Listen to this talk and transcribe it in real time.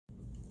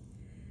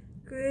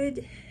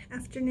Good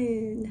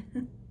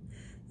afternoon.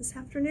 This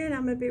afternoon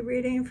I'm going to be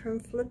reading from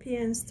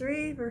Philippians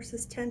 3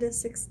 verses 10 to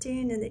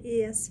 16 in the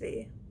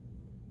ESV.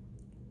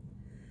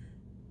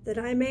 That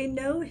I may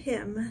know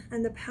him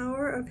and the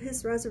power of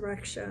his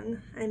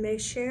resurrection, I may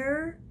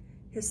share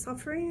his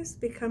sufferings,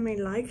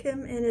 becoming like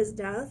him in his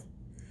death,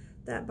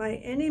 that by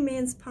any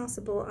means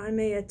possible I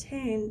may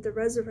attain the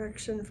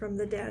resurrection from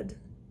the dead.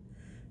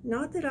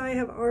 Not that I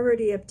have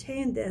already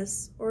obtained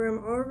this or am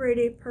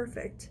already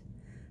perfect,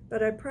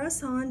 but I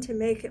press on to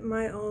make it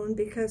my own,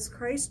 because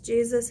Christ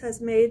Jesus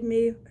has made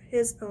me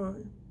his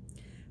own.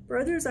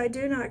 Brothers, I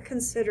do not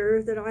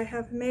consider that I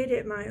have made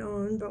it my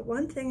own, but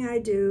one thing I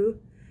do,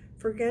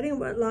 forgetting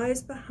what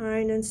lies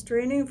behind and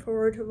straining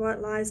forward to what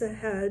lies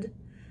ahead,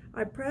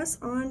 I press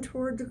on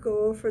toward the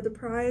goal for the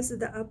prize of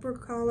the upward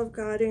call of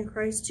God in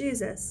Christ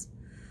Jesus.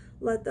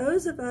 Let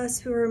those of us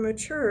who are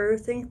mature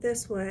think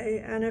this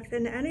way, and if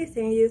in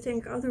anything you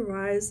think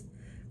otherwise,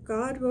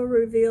 God will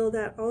reveal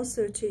that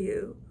also to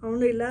you.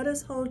 Only let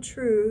us hold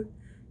true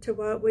to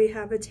what we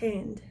have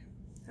attained.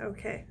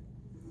 Okay.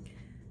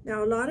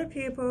 Now, a lot of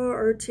people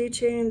are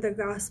teaching the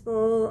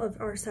gospel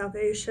of our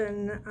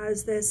salvation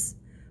as this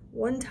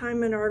one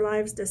time in our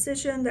lives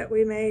decision that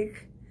we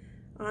make.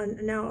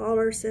 Now all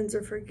our sins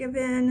are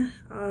forgiven.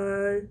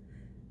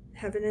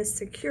 Heaven has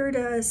secured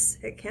us.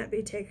 It can't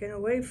be taken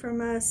away from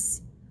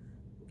us.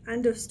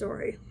 End of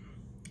story.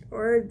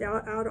 Or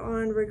out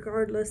on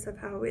regardless of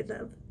how we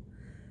live.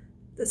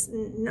 This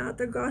is not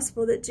the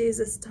gospel that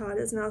Jesus taught.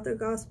 It's not the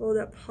gospel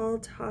that Paul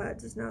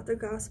taught. It's not the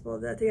gospel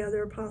that the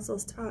other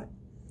apostles taught.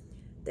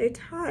 They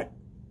taught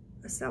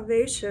a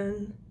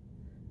salvation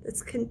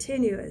that's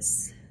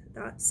continuous.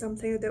 That's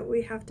something that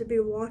we have to be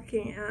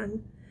walking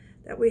in,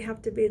 that we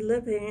have to be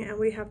living, and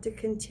we have to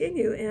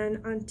continue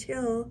in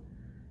until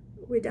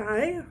we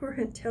die or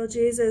until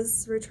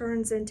Jesus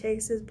returns and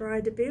takes his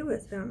bride to be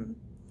with him.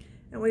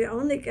 And we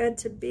only get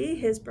to be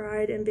his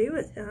bride and be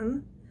with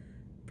him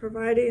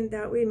providing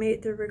that we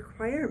meet the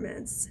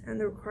requirements. And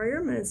the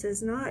requirements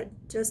is not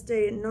just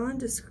a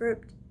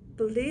nondescript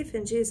belief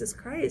in Jesus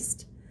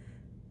Christ.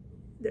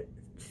 The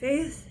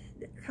faith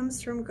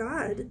comes from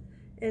God,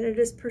 and it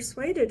is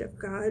persuaded of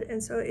God,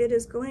 and so it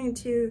is going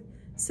to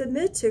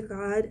submit to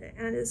God,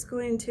 and is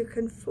going to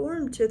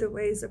conform to the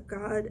ways of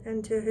God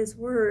and to his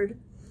word.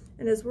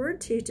 And his word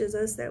teaches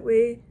us that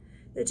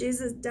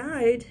Jesus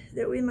died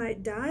that we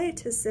might die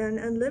to sin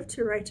and live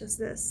to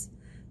righteousness,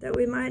 that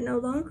we might no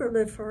longer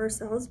live for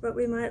ourselves, but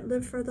we might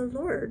live for the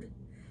Lord.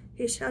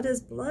 He shed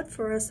his blood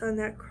for us on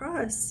that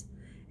cross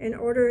in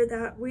order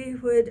that we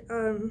would,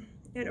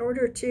 in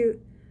order to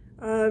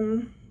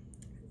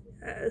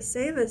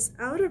save us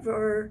out of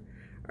or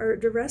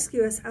to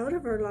rescue us out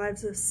of our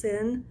lives of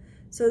sin,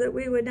 so that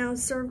we would now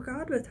serve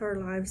God with our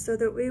lives, so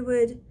that we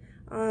would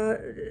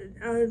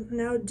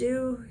now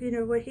do,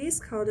 what he's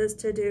called us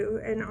to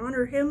do, and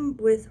honor him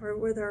with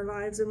our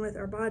lives and with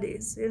our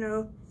bodies,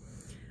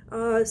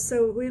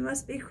 So we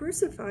must be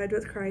crucified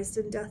with Christ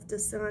in death to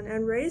sin,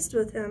 and raised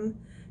with him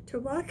to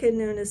walk in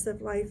newness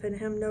of life in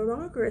him, no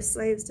longer as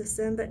slaves to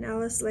sin, but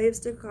now as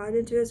slaves to God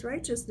and to his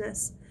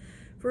righteousness.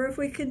 For if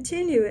we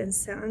continue in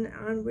sin,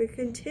 and we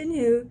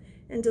continue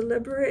in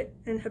deliberate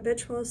and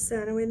habitual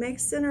sin, and we make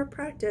sin our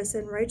practice,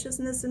 and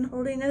righteousness and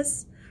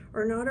holiness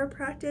are not our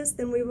practice,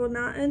 then we will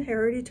not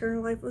inherit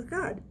eternal life with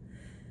God.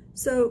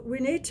 So we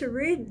need to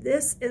read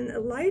this in the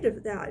light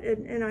of that,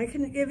 and I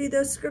can give you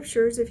those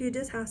scriptures if you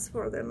just ask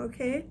for them,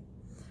 okay?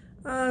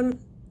 That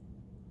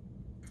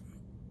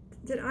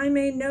I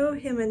may know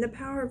him and the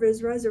power of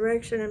his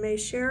resurrection, and may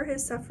share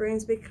his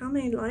sufferings,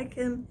 becoming like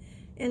him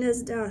in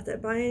his death,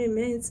 that by any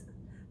means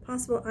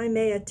possible I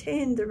may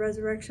attain the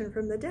resurrection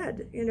from the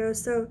dead.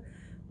 So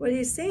what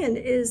he's saying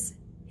is,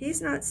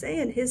 he's not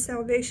saying his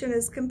salvation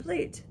is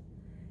complete.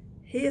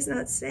 He is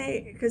not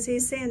saying, because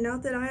he's saying,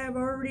 not that I have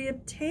already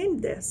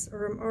obtained this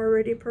or am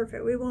already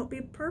perfect. We won't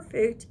be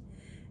perfect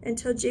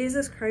until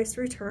Jesus Christ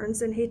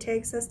returns and he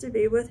takes us to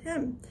be with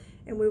him.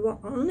 And we will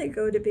only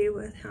go to be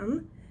with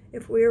him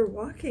if we are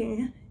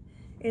walking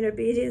in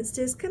obedience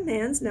to his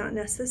commands, not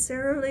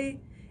necessarily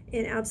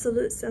in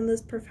absolute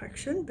sinless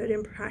perfection, but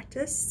in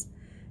practice.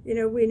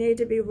 We need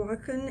to be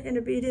walking in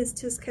obedience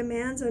to his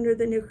commands under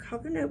the new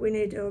covenant. We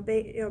need to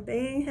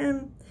obeying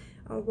him,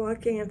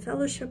 walking in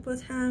fellowship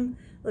with him,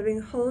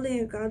 living holy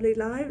and godly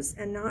lives,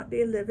 and not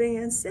be living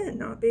in sin,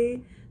 not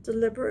be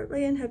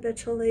deliberately and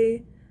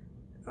habitually,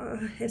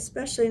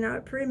 especially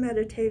not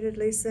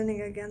premeditatedly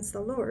sinning against the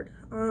Lord.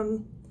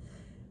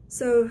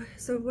 So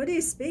what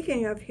he's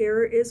speaking of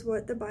here is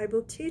what the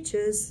Bible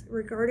teaches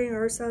regarding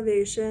our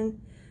salvation,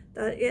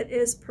 that it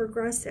is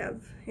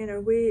progressive.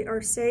 We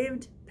are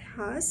saved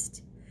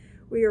past,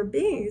 we are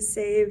being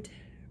saved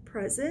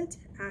present,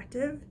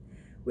 active.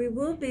 We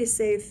will be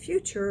saved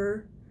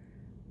future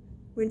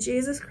when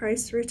Jesus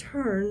Christ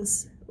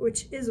returns,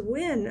 which is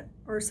when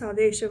our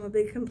salvation will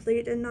be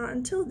complete, and not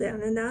until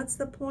then. And that's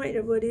the point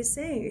of what he's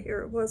saying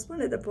here. It was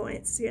one of the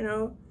points,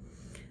 that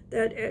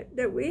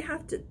we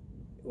have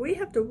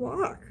to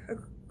walk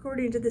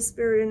according to the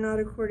Spirit and not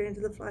according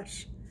to the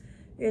flesh.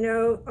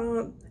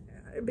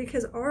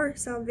 because our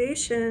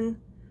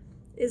salvation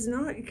is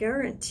not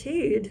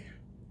guaranteed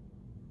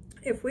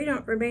if we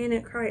don't remain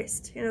in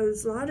Christ. You know,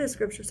 there's a lot of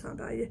scriptures talking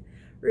about you.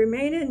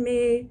 Remain in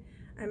me,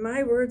 and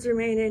my words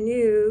remain in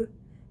you,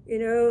 you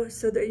know,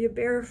 so that you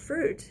bear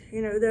fruit.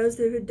 You know, those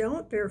who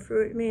don't bear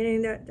fruit,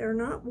 meaning that they're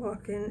not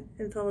walking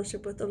in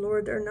fellowship with the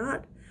Lord, they're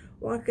not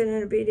walking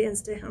in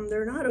obedience to him,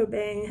 they're not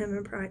obeying him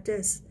in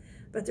practice,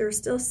 but they're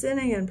still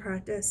sinning in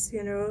practice,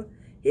 you know,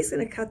 he's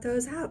going to cut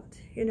those out,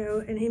 you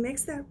know, and he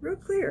makes that real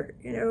clear,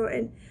 you know,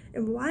 and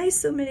why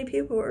so many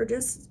people are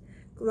just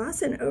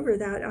glossing over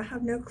that, I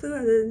have no clue,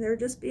 other than they're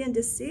just being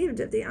deceived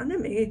of the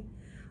enemy.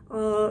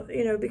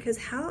 You know, because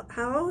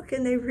how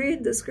can they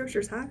read the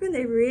scriptures? How can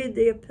they read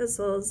the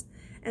epistles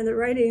and the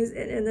writings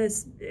and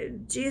this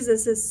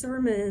Jesus'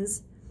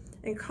 sermons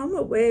and come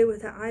away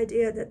with the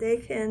idea that they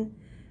can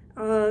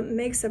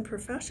make some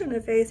profession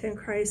of faith in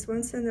Christ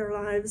once in their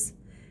lives,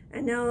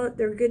 and now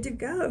they're good to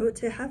go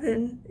to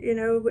heaven, you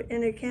know,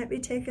 and it can't be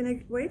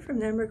taken away from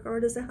them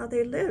regardless of how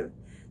they live?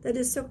 That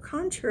is so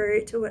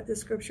contrary to what the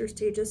scriptures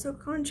teach. It's so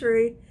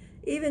contrary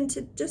even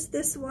to just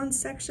this one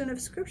section of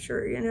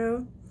scripture, you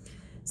know.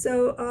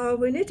 So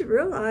we need to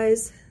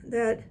realize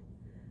that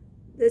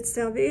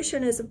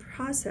salvation is a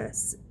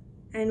process,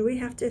 and we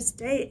have to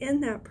stay in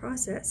that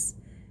process.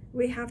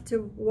 We have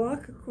to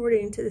walk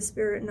according to the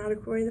Spirit, not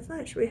according to the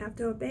flesh. We have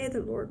to obey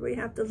the Lord. We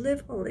have to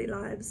live holy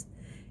lives,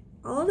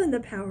 all in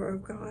the power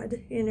of God,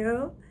 you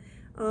know,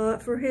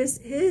 for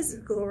his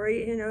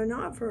glory, you know,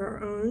 not for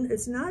our own.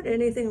 It's not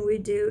anything we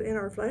do in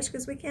our flesh,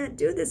 because we can't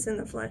do this in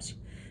the flesh,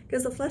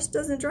 because the flesh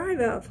doesn't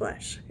drive out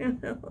flesh, you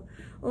know.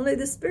 Only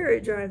the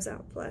Spirit drives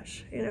out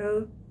flesh, you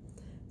know.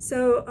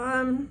 So,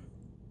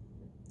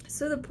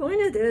 so the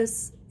point of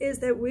this is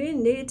that we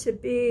need to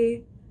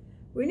be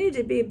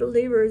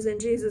believers in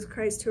Jesus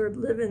Christ who are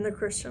living the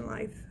Christian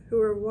life,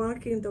 who are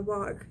walking the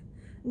walk,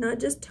 not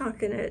just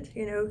talking it,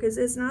 you know, because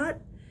it's not,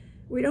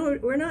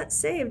 we're not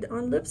saved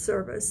on lip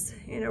service,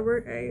 you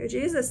know.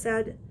 Jesus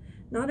said,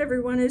 not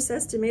everyone who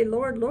says to me,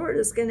 Lord, Lord,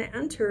 is going to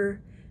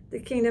enter the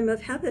kingdom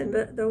of heaven,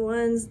 but the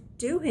ones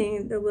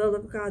doing the will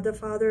of God the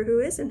Father who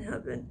is in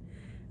heaven.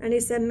 And he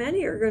said,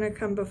 many are going to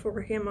come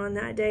before him on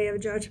that day of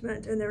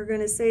judgment, and they're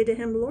going to say to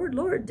him, Lord,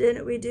 Lord,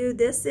 didn't we do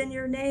this in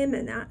your name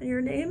and that in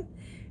your name?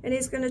 And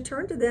he's going to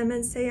turn to them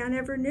and say, I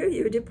never knew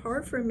you.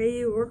 Depart from me,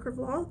 you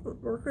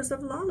workers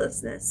of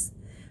lawlessness,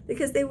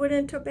 because they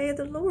wouldn't obey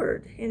the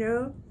Lord, you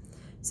know.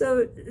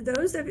 So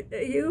those of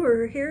you who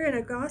are hearing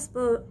a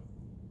gospel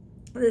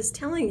that's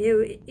telling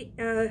you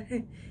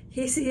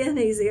easy in,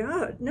 easy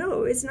out.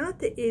 No, it's not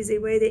the easy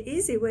way. The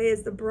easy way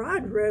is the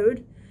broad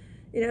road,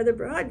 you know, the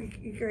broad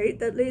gate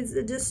that leads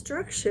to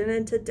destruction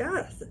and to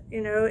death,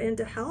 you know,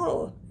 into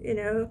hell, you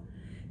know.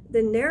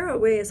 The narrow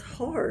way is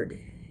hard,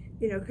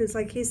 you know, because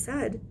like he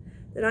said,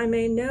 that I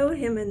may know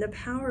him in the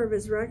power of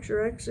his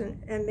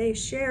resurrection and may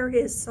share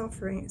his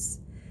sufferings,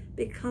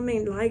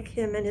 becoming like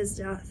him in his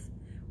death.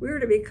 We are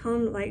to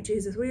become like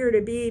Jesus. We are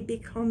to be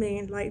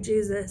becoming like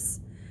Jesus,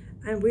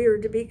 and we are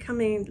to be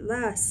becoming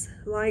less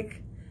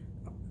like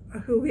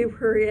who we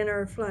were in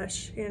our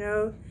flesh, you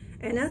know.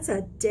 And that's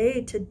a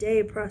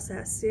day-to-day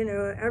process, you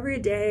know. Every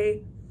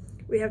day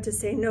we have to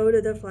say no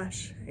to the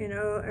flesh, you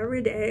know.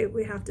 Every day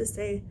we have to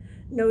say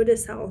no to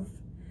self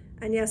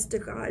and yes to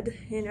God,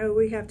 you know.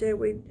 We have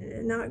to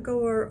not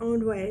go our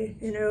own way,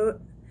 you know,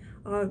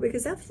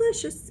 because that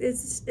flesh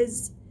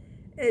is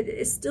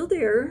still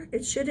there.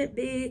 It shouldn't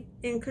be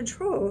in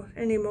control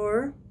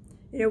anymore.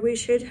 You know, we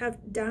should have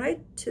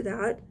died to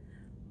that.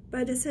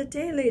 But it's a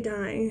daily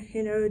dying.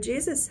 You know,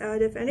 Jesus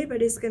said, if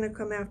anybody's going to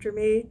come after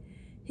me,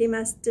 he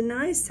must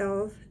deny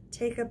self,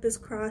 take up his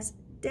cross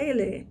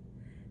daily.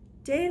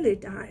 Daily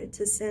die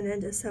to sin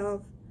and to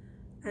self,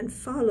 and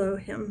follow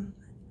him.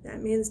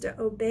 That means to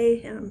obey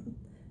him,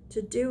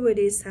 to do what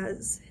he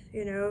says,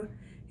 you know.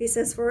 He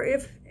says, for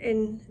if,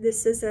 and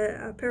this is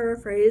a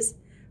paraphrase,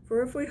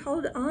 for if we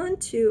hold on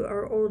to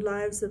our old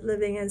lives of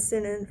living in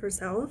sin and for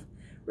self,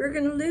 we're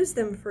going to lose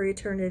them for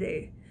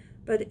eternity.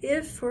 But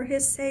if for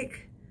his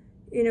sake,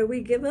 you know,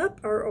 we give up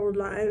our old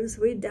lives,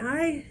 we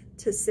die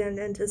to sin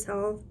and to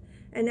self,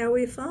 and now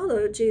we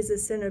follow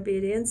Jesus in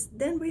obedience,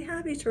 then we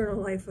have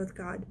eternal life with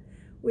God.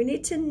 We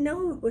need to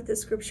know what the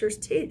scriptures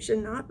teach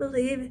and not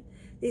believe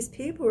these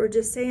people are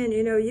just saying,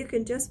 you know, you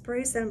can just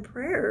pray some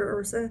prayer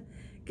or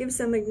give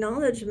some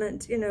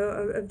acknowledgement, you know,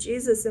 of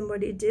Jesus and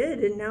what he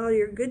did, and now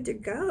you're good to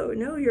go.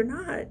 No, you're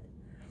not.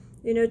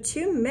 You know,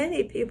 too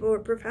many people are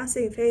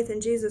professing faith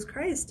in Jesus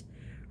Christ.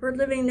 We're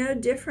living no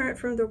different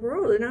from the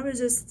world. And I was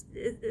just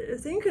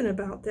thinking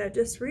about that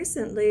just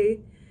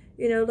recently,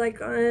 you know,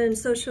 like on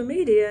social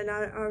media, and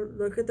I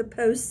look at the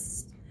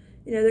posts,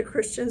 you know, that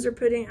Christians are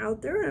putting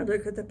out there, and I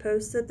look at the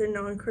posts that the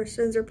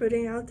non-Christians are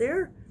putting out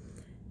there.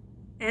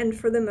 And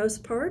for the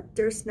most part,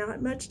 there's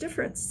not much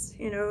difference.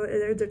 You know,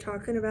 they're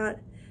talking about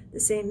the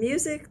same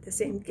music, the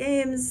same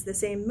games, the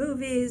same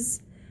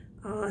movies,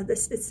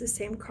 it's the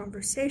same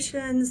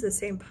conversations, the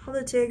same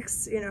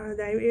politics, you know,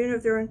 even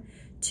if they're on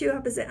two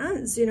opposite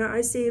ends. You know, I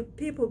see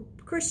people,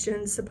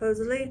 Christians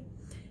supposedly,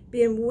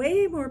 being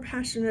way more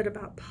passionate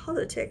about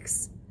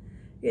politics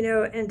you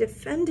know, and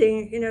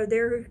defending, you know,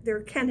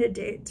 their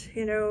candidate,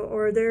 you know,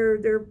 or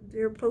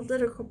their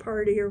political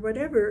party or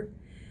whatever.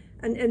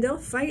 And they'll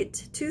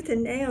fight tooth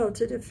and nail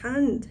to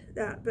defend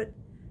that, but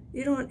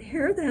you don't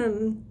hear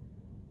them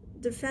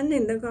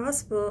defending the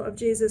gospel of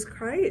Jesus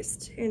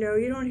Christ. You know,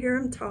 you don't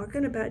hear them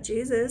talking about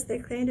Jesus. They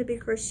claim to be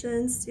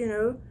Christians, you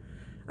know.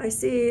 I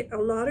see a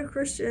lot of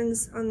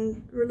Christians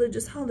on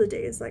religious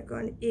holidays, like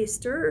on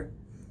Easter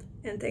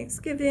and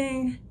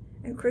Thanksgiving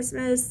and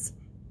Christmas,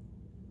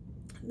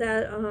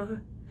 that,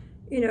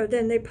 you know,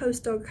 then they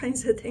post all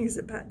kinds of things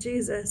about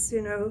Jesus,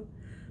 you know.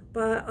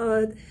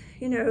 But,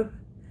 you know,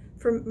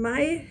 from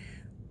my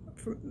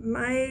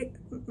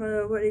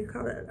what do you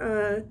call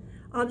it,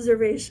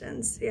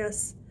 observations,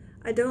 yes,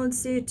 I don't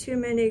see too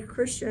many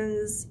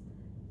Christians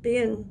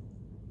being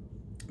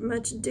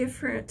much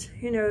different,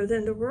 you know,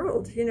 than the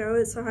world, you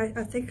know. So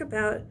I think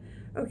about,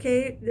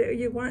 okay,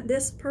 you want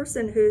this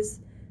person who's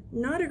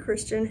not a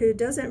Christian, who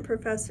doesn't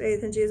profess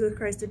faith in Jesus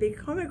Christ, to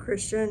become a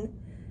Christian,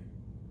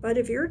 but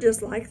if you're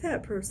just like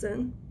that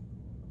person,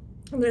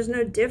 and there's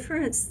no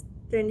difference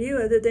than you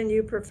other than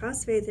you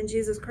profess faith in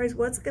Jesus Christ,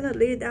 what's going to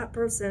lead that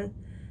person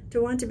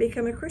to want to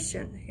become a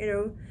Christian? You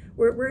know,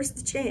 where's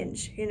the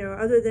change, you know,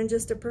 other than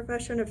just a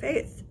profession of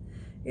faith,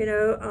 you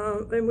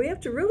know? And we have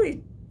to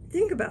really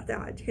think about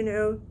that, you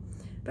know.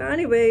 But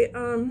anyway,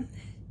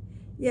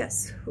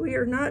 yes, we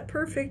are not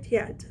perfect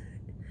yet,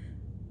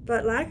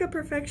 but lack of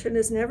perfection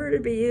is never to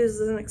be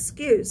used as an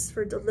excuse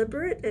for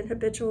deliberate and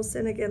habitual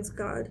sin against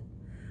God,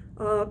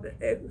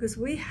 because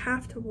we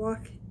have to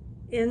walk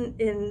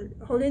in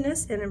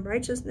holiness and in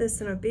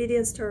righteousness and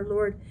obedience to our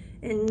Lord,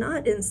 and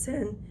not in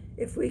sin,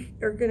 if we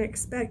are going to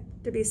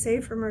expect to be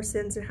saved from our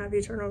sins and have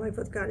eternal life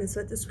with God. Is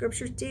what the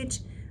scriptures teach.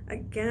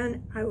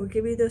 Again, I will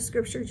give you those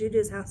scriptures, you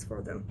just ask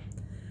for them.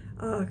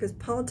 Because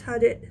Paul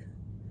taught it,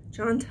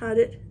 John taught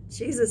it,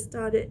 Jesus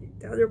taught it,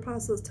 the other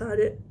apostles taught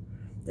it.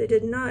 They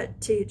did not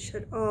teach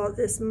at all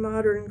this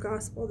modern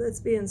gospel that's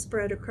being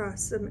spread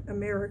across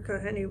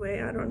America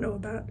anyway. I don't know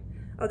about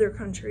other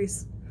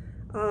countries.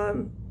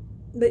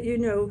 But you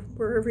know,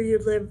 wherever you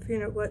live, you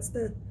know, what's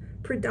the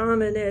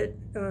predominant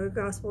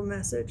gospel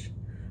message.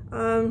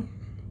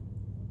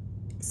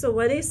 So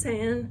what he's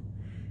saying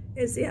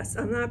is, yes,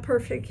 I'm not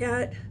perfect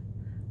yet,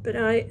 but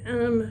I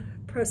am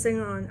pressing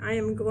on. I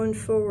am going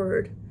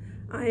forward.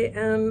 I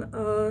am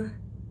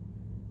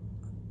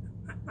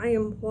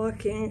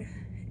walking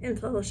in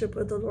fellowship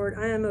with the Lord.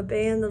 I am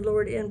obeying the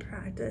Lord in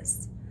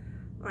practice.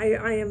 I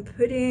am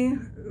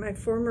putting my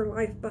former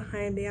life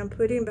behind me. I'm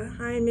putting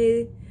behind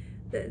me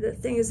the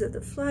things of the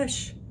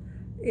flesh,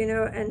 you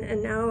know,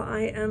 and now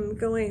I am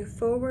going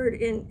forward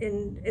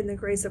in the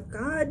grace of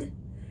God,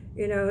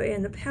 you know,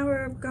 in the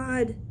power of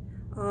God,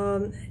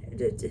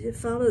 to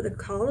follow the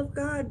call of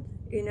God,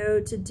 you know,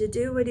 to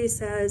do what he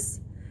says,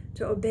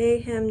 to obey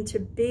him, to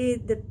be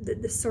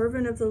the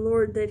servant of the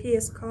Lord that he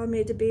has called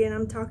me to be. And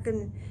I'm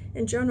talking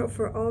in general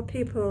for all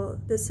people.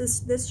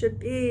 This should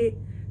be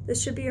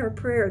our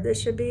prayer.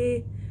 This should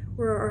be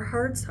where our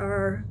hearts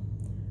are,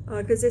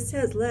 because it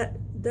says, let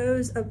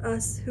those of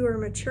us who are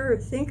mature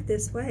think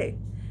this way.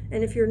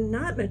 And if you're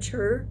not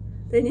mature,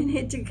 then you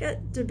need to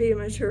get to be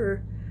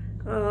mature.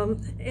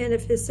 And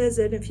if it says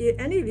that if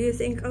any of you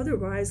think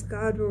otherwise,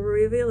 God will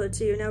reveal it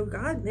to you. Now,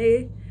 God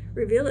may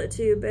reveal it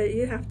to you, but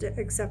you have to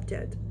accept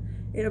it,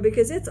 you know,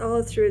 because it's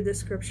all through the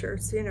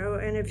scriptures, you know.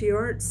 And if you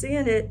aren't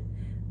seeing it,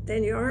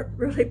 then you aren't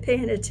really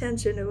paying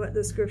attention to what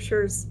the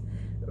scriptures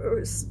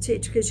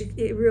teach, because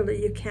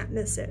you can't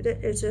miss it.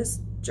 It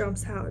just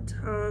jumps out.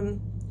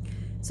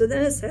 So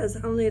then it says,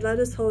 only let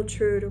us hold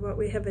true to what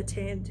we have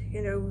attained,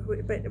 you know.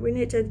 But we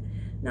need to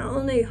not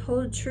only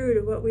hold true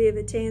to what we have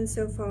attained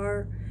so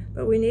far,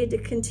 but we need to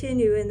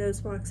continue in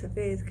those walks of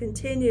faith,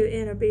 continue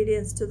in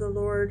obedience to the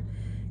Lord,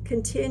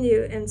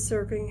 continue in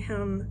serving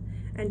him,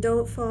 and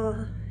don't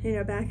fall, you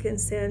know, back in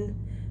sin.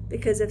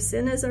 Because if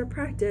sin is our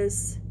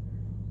practice,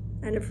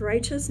 and if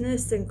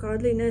righteousness and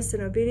godliness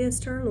and obedience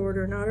to our Lord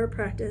are not our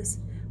practice,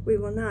 we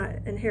will not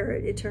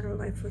inherit eternal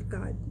life with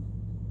God,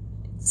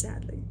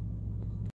 sadly.